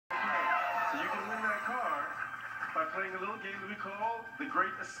So you can win that car by playing a little game that we call The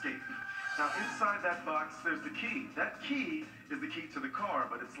Great Escape. Now, inside that box, there's the key. That key is the key to the car,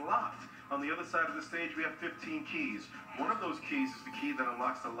 but it's locked. On the other side of the stage, we have 15 keys. One of those keys is the key that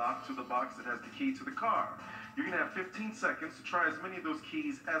unlocks the lock to the box that has the key to the car. You're going to have 15 seconds to try as many of those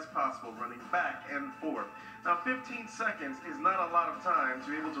keys as possible, running back and forth. Now, 15 seconds is not a lot of time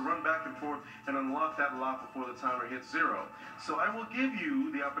to be able to run back and forth and unlock that lock before the timer hits 0. So I will give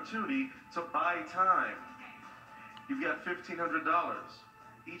you the opportunity to buy time. You've got $1,500.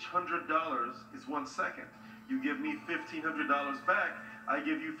 Each $100 is 1 second. You give me $1,500 back, I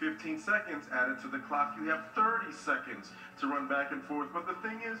give you 15 seconds added to the clock. You have 30 seconds to run back and forth. But the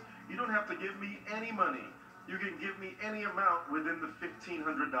thing is, you don't have to give me any money. You can give me any amount within the $1,500.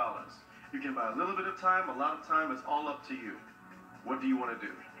 You can buy a little bit of time, a lot of time. It's all up to you. What do you want to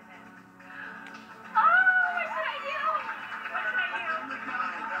do? Oh, what should I do? What should I do?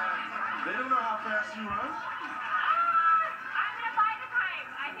 They don't know how fast you run. I'm going to buy the time.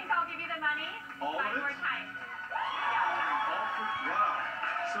 I think I'll give you the money. All buy of it? more time. Wow.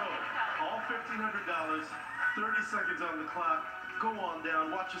 So, all $1,500, 30 seconds on the clock. Go on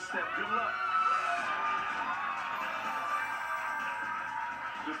down. Watch your step. Good luck.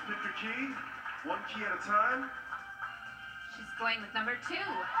 Just pick a key, one key at a time. She's going with number 2.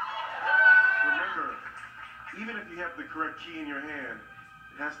 Remember, even if you have the correct key in your hand,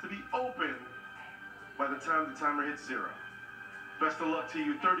 it has to be open by the time the timer hits 0. Best of luck to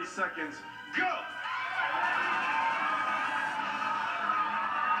you. 30 seconds. Go!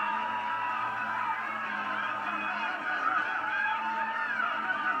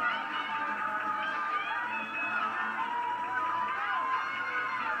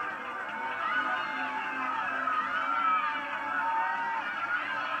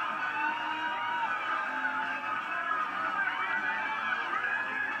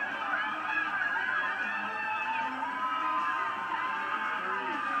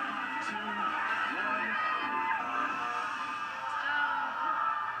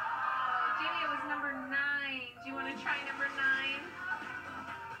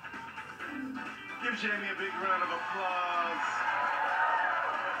 Give Jamie a big round of applause.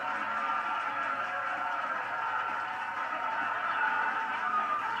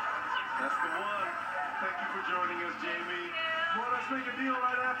 That's the one. Thank you for joining us, Jamie. Well, let's make a deal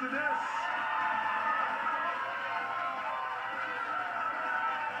right after this.